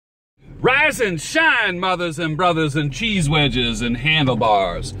Rise and shine, mothers and brothers and cheese wedges and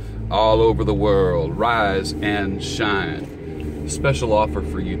handlebars all over the world. Rise and shine. Special offer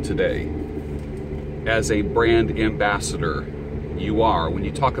for you today. As a brand ambassador, you are. When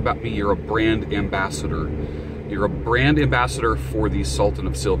you talk about me, you're a brand ambassador. You're a brand ambassador for the Sultan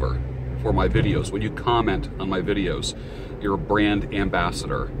of Silver, for my videos. When you comment on my videos, you're a brand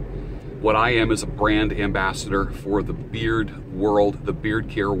ambassador. What I am is a brand ambassador for the beard world, the beard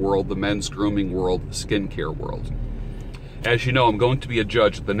care world, the men's grooming world, the skincare world. As you know, I'm going to be a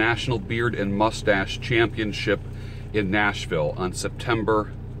judge at the National Beard and Mustache Championship in Nashville on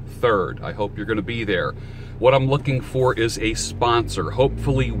September 3rd. I hope you're going to be there. What I'm looking for is a sponsor,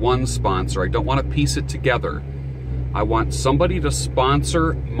 hopefully one sponsor. I don't want to piece it together. I want somebody to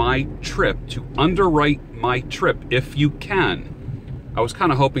sponsor my trip, to underwrite my trip, if you can. I was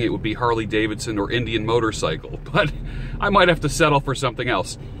kind of hoping it would be Harley Davidson or Indian Motorcycle, but I might have to settle for something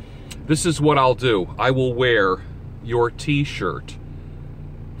else. This is what I'll do. I will wear your t-shirt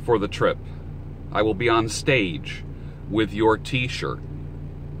for the trip. I will be on stage with your t-shirt,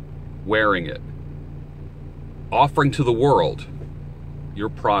 wearing it, offering to the world your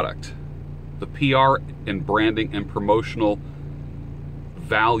product. The PR and branding and promotional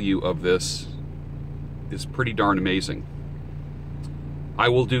value of this is pretty darn amazing. I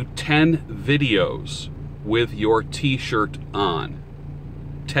will do 10 videos with your t-shirt on.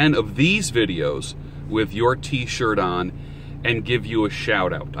 10 of these videos with your t-shirt on and give you a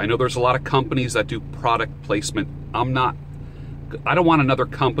shout out. I know there's a lot of companies that do product placement. I don't want another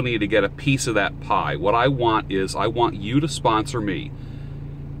company to get a piece of that pie. What I want is, I want you to sponsor me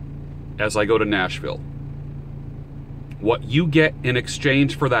as I go to Nashville. What you get in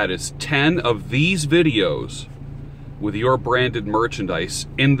exchange for that is 10 of these videos with your branded merchandise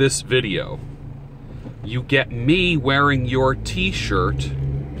in this video. You get me wearing your t-shirt,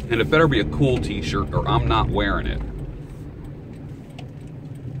 and it better be a cool t-shirt or I'm not wearing it,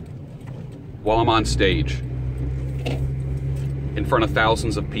 while I'm on stage in front of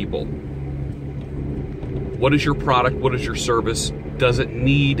thousands of people. What is your product? What is your service? Does it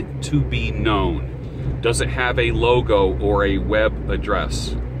need to be known? Does it have a logo or a web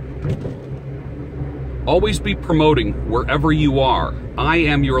address? Always be promoting wherever you are. I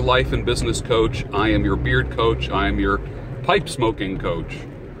am your life and business coach. I am your beard coach. I am your pipe smoking coach.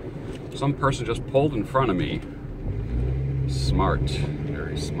 Some person just pulled in front of me. Smart,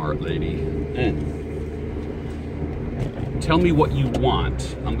 very smart lady. Tell me what you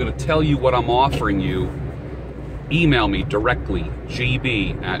want. I'm gonna tell you what I'm offering you. Email me directly,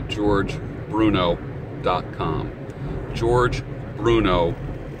 gb@georgebruno.com. georgebruno.com.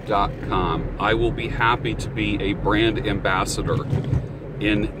 I will be happy to be a brand ambassador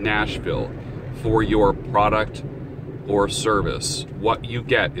in Nashville for your product or service. What you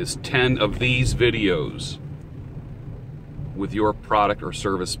get is 10 of these videos with your product or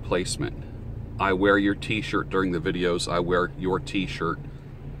service placement. I wear your t-shirt during the videos. I wear your t-shirt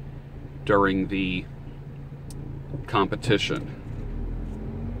during the competition.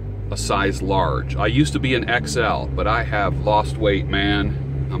 A size large. I used to be an XL, but I have lost weight, man.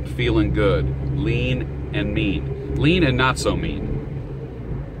 I'm feeling good. Lean and mean. Lean and not so mean.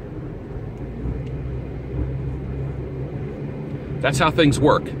 That's how things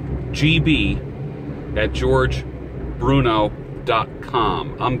work.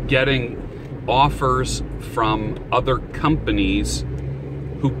 gb@georgebruno.com. I'm getting offers from other companies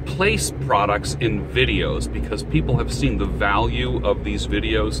who place products in videos because people have seen the value of these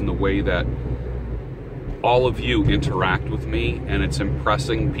videos and the way that all of you interact with me, and it's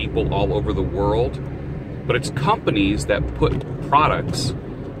impressing people all over the world. But it's companies that put products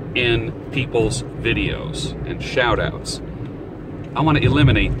in people's videos and shout outs. I want to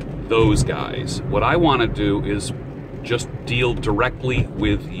eliminate those guys. What I want to do is just deal directly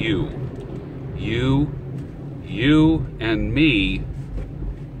with you. You and me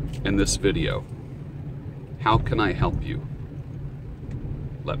in this video. How can I help you?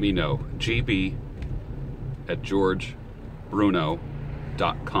 Let me know.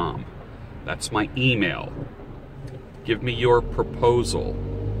 gb@georgebruno.com. That's my email. Give me your proposal.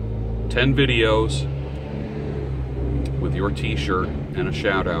 10 videos with your t-shirt and a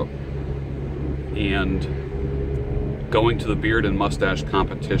shout out, and going to the beard and mustache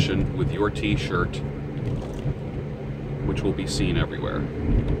competition with your t-shirt, which will be seen everywhere.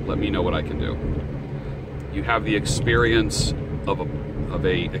 Let me know what I can do. You have the experience of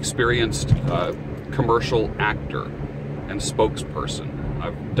a experienced commercial actor and spokesperson.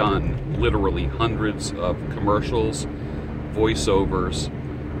 I've done literally hundreds of commercials, voiceovers.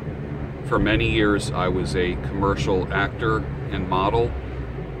 For many years, I was a commercial actor and model.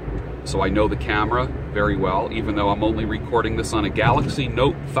 So I know the camera very well, even though I'm only recording this on a Galaxy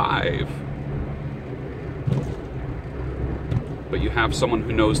Note 5. But you have someone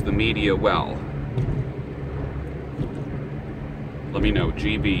who knows the media well. Let me know,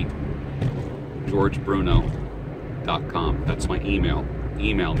 gbgeorgebruno.com. That's my email.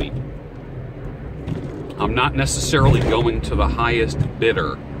 Email me. I'm not necessarily going to the highest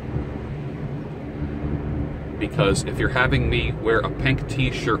bidder, because if you're having me wear a pink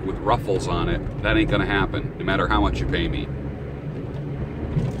t-shirt with ruffles on it, that ain't gonna happen, no matter how much you pay me.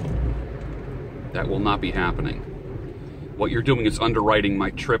 That will not be happening. What you're doing is underwriting my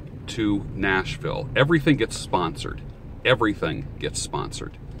trip to Nashville. Everything gets sponsored. Everything gets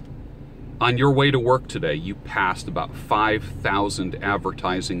sponsored. On your way to work today, you passed about 5,000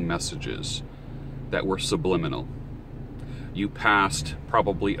 advertising messages that were subliminal. You passed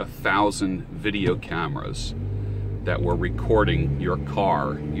probably 1,000 video cameras that were recording your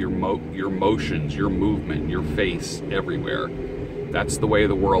car, your motions, your movement, your face, everywhere. That's the way of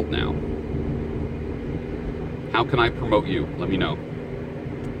the world now. How can I promote you? Let me know.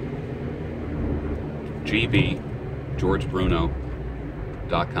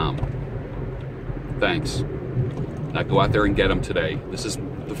 gbgeorgebruno.com. Thanks. Now go out there and get them today. This is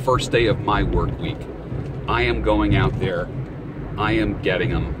the first day of my work week. I am going out there. I am getting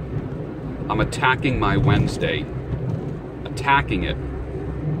them. I'm attacking my Wednesday. Attacking it.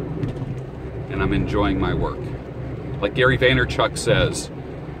 And I'm enjoying my work. Like Gary Vaynerchuk says,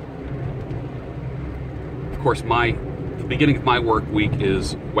 of course, the beginning of my work week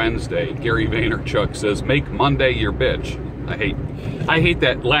is Wednesday. Gary Vaynerchuk says, make Monday your bitch. I hate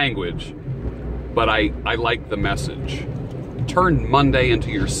that language, but I like the message. Turn Monday into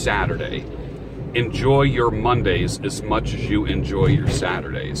your Saturday. Enjoy your Mondays as much as you enjoy your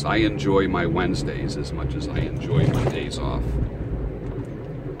Saturdays. I enjoy my Wednesdays as much as I enjoy my days off.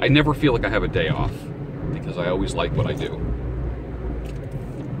 I never feel like I have a day off, because I always like what I do.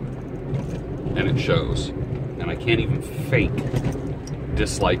 And it shows. And I can't even fake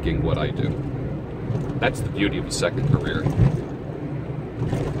disliking what I do. That's the beauty of a second career.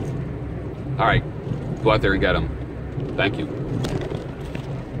 All right, go out there and get them. Thank you.